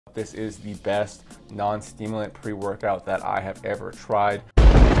This is the best non-stimulant pre-workout that I have ever tried.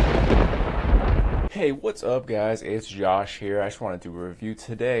 Hey, what's up guys? It's Josh here. I just wanted to do a review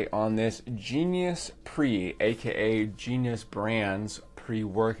today on this Genius Pre, aka Genius Brands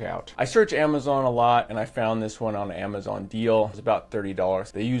pre-workout. I search Amazon a lot and I found this one on an Amazon deal. It's about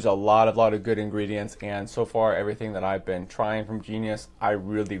 $30. They use a lot of good ingredients, and so far everything that I've been trying from Genius, I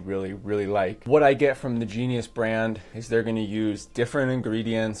really like. What I get from the Genius brand is they're going to use different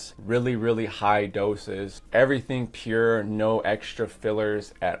ingredients, really high doses, everything pure, no extra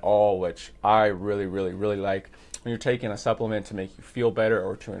fillers at all, which I really like. When you're taking a supplement to make you feel better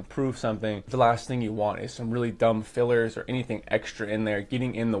or to improve something, the last thing you want is some really dumb fillers or anything extra in there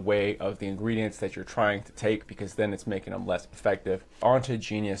getting in the way of the ingredients that you're trying to take, because then it's making them less effective. On to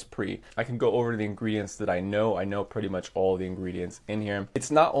Genius Pre. I can go over the ingredients that I know pretty much all the ingredients in here.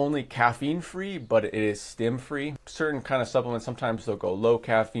 It's not only caffeine free, but it is stim free. Certain kind of supplements, sometimes they'll go low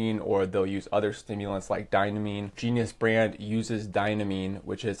caffeine or they'll use other stimulants like dynamine. Genius brand uses dynamine,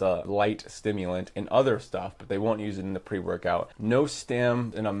 which is a light stimulant, in other stuff, but they won't use it in the pre-workout. No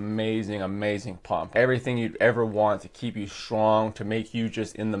stim, an amazing pump. Everything you'd ever want to keep you strong, to make you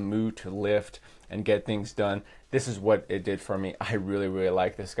just in the mood to lift and get things done. This is what it did for me. I really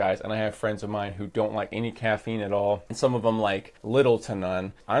like this, guys. And I have friends of mine who don't like any caffeine at all, and some of them like little to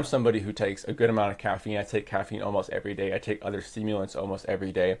none. I'm somebody who takes a good amount of caffeine. I take caffeine almost every day. I take other stimulants almost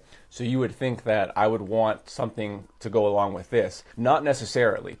every day. So you would think that I would want something to go along with this. Not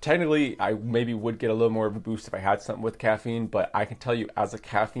necessarily. Technically, I maybe would get a little more of a boost if I had something with caffeine, but I can tell you, as a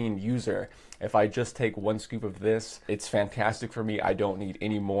caffeine user, if I just take one scoop of this, it's fantastic for me. I don't need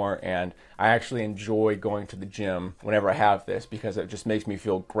any more, and I actually enjoy going to the gym whenever I have this because it just makes me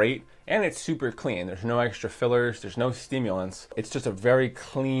feel great, and it's super clean. There's no extra fillers, there's no stimulants. It's just a very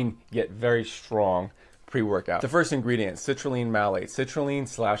clean yet very strong pre-workout. The first ingredient, citrulline malate.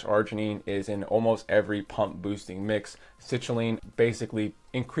 Citrulline/arginine is in almost every pump boosting mix. Citrulline basically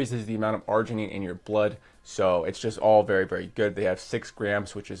increases the amount of arginine in your blood, so it's just all very good. They have 6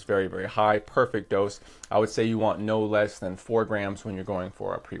 grams, which is very high, perfect dose. I would say you want no less than 4 grams when you're going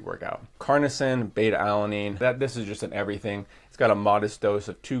for a pre-workout. Carnosine, beta-alanine, this is just in everything. It's got a modest dose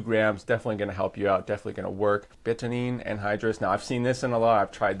of 2 grams, definitely going to help you out, definitely going to work. Betaine anhydrous, now I've seen this in a lot,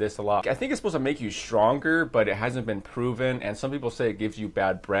 I've tried this a lot. I think it's supposed to make you stronger, but it hasn't been proven, and some people say it gives you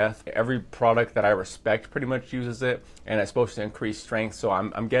bad breath. Every product that I respect pretty much uses it, and it's supposed to increase strength, so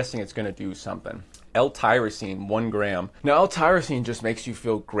I'm guessing it's going to do something. L-tyrosine, 1 gram. Now L-tyrosine just makes you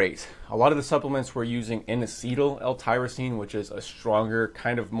feel great. A lot of the supplements we're using inositol L-tyrosine, which is a stronger,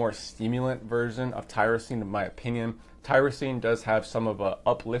 kind of more stimulant version of tyrosine in my opinion. Tyrosine does have some of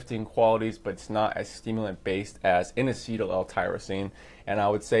uplifting qualities, but it's not as stimulant based as inositol L-tyrosine. And I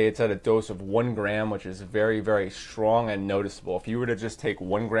would say it's at a dose of 1 gram, which is very strong and noticeable. If you were to just take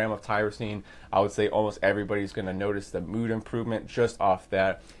 1 gram of tyrosine, I would say almost everybody's going to notice the mood improvement just off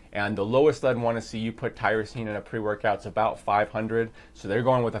that. And the lowest I'd want to see you put tyrosine in a pre-workout is about 500, so they're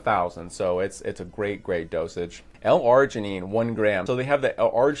going with 1,000, so it's a great dosage. L-arginine, 1 gram. So they have the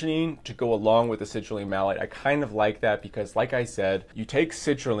L-arginine to go along with the citrulline malate. I kind of like that because, like I said, you take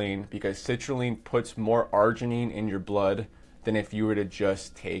citrulline because citrulline puts more arginine in your blood than if you were to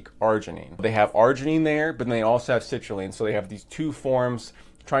just take arginine. They have arginine there, but then they also have citrulline, so they have these 2 forms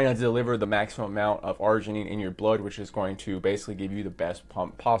trying to deliver the maximum amount of arginine in your blood, which is going to basically give you the best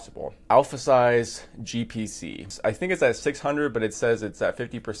pump possible. Alpha size GPC. I think it's at 600, but it says it's at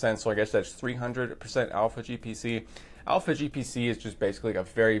 50%, so I guess that's 300% alpha GPC. Alpha GPC is just basically a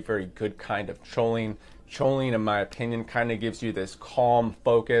very good kind of choline. Choline, in my opinion, kind of gives you this calm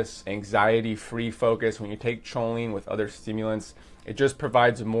focus, anxiety-free focus. When you take choline with other stimulants, it just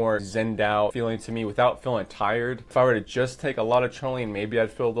provides a more zenned out feeling to me without feeling tired. If I were to just take a lot of choline, maybe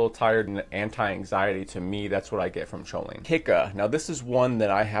I'd feel a little tired, and anti-anxiety, to me, that's what I get from choline. Hica. Now this is one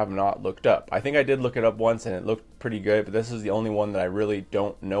that I have not looked up. I think I did look it up once and it looked pretty good, but this is the only one that I really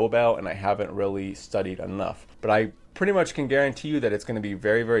don't know about and I haven't really studied enough. But I pretty much can guarantee you that it's going to be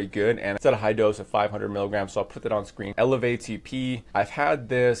very good, and it's at a high dose of 500 milligrams, so I'll put that on screen. Elevate ATP. I've had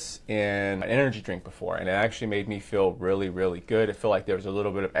this in an energy drink before, and it actually made me feel really good. I feel like there was a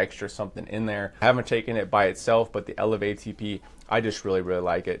little bit of extra something in there. I haven't taken it by itself, but the Elevate ATP, I just really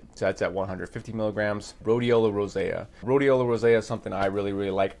like it. So that's at 150 milligrams. Rhodiola rosea. Rhodiola rosea is something I really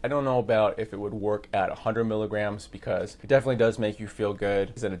like. I don't know about if it would work at 100 milligrams because it definitely does make you feel good.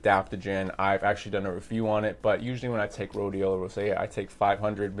 It's an adaptogen. I've actually done a review on it, but usually when I take Rhodiola rosea, I take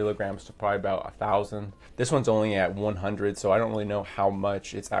 500 milligrams to probably about 1,000. This one's only at 100, so I don't really know how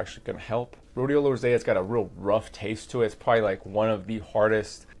much it's actually going to help. Rhodiola rosea, it's got a real rough taste to it. It's probably like one of the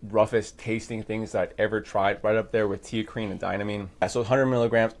hardest roughest tasting things that I've ever tried, right up there with teacrine and dynamine. So 100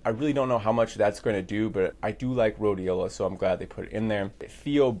 milligrams, I really don't know how much that's going to do, but I do like rhodiola, so I'm glad they put it in there.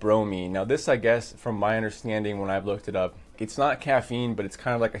 Theobromine. Now this, I guess, from my understanding when I've looked it up, it's not caffeine, but it's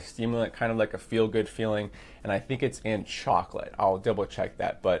kind of like a stimulant, kind of like a feel-good feeling, and I think it's in chocolate. I'll double check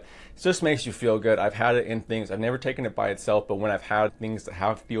that, but it just makes you feel good. I've had it in things, I've never taken it by itself, but when I've had things that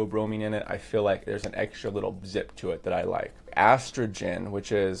have theobromine in it, I feel like there's an extra little zip to it that I like. Astrogen,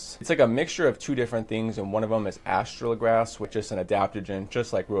 which is, it's like a mixture of two different things, and one of them is astrelogras, which is an adaptogen,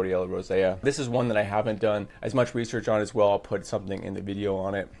 just like rhodiola rosea. This is one that I haven't done as much research on as well. I'll put something in the video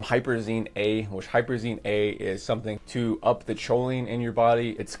on it. Hyperzine A, which Hyperzine A is something to up the choline in your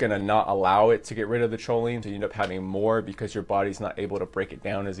body. It's gonna not allow it to get rid of the choline, so you end up having more because your body's not able to break it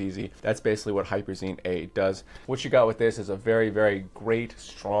down as easy. That's basically what Hyperzine A does. What you got with this is a very, very great,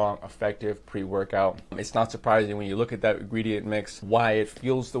 strong, effective pre-workout. It's not surprising when you look at that ingredient mix why it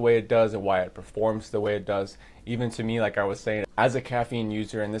feels the way it does and why it performs the way it does. Even to me, like I was saying, as a caffeine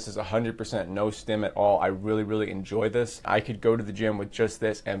user, and this is 100% no stim at all, I really, really enjoy this. I could go to the gym with just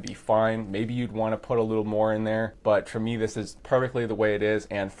this and be fine. Maybe you'd want to put a little more in there, but for me, this is perfectly the way it is.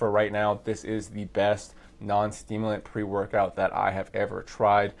 And for right now, this is the best non-stimulant pre-workout that I have ever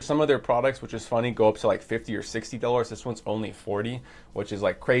tried. Some of their products, which is funny, go up to like $50 or $60. This one's only $40, which is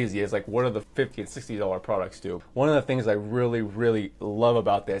like crazy. It's like, what do the $50 and $60 products do? One of the things I really, really love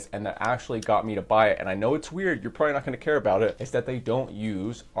about this, and that actually got me to buy it, and I know it's weird, you're probably not going to care about it, is that they don't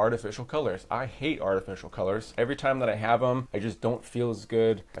use artificial colors. I hate artificial colors. Every time that I have them, I just don't feel as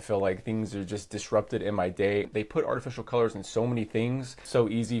good. I feel like things are just disrupted in my day. They put artificial colors in so many things. So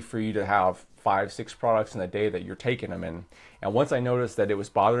easy for you to have 5-6 products in a day that you're taking them in. And once I noticed that it was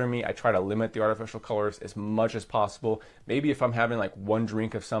bothering me, I try to limit the artificial colors as much as possible. Maybe if I'm having like one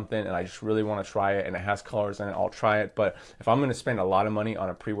drink of something and I just really want to try it and it has colors in it, I'll try it. But if I'm going to spend a lot of money on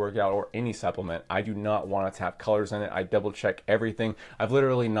a pre-workout or any supplement, I do not want it to have colors in it. I double check everything. I've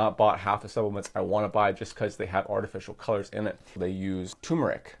literally not bought half the supplements I want to buy just because they have artificial colors in it. They use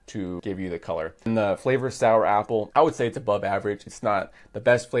turmeric to give you the color. And the flavor sour apple, I would say it's above average. It's not the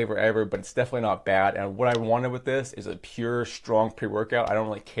best flavor ever, but it's definitely not bad. And what I wanted with this is a pure, strong pre-workout. I don't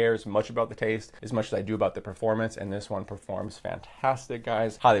really care as much about the taste as much as I do about the performance, and this one performs fantastic,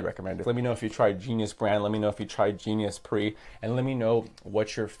 guys. Highly recommend it. Let me know if you tried Genius brand. Let me know if you tried Genius Pre, and let me know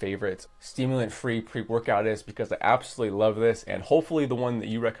what your favorite stimulant-free pre-workout is, because I absolutely love this, and hopefully the one that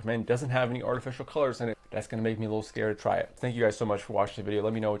you recommend doesn't have any artificial colors in it. That's gonna make me a little scared to try it. Thank you guys so much for watching the video.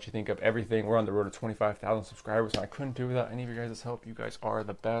 Let me know what you think of everything. We're on the road to 25,000 subscribers, and I couldn't do without any of your guys' help. You guys are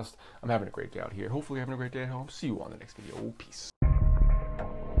the best. I'm having a great day out here. Hopefully you're having a great day at home. See you on the next video. Peace.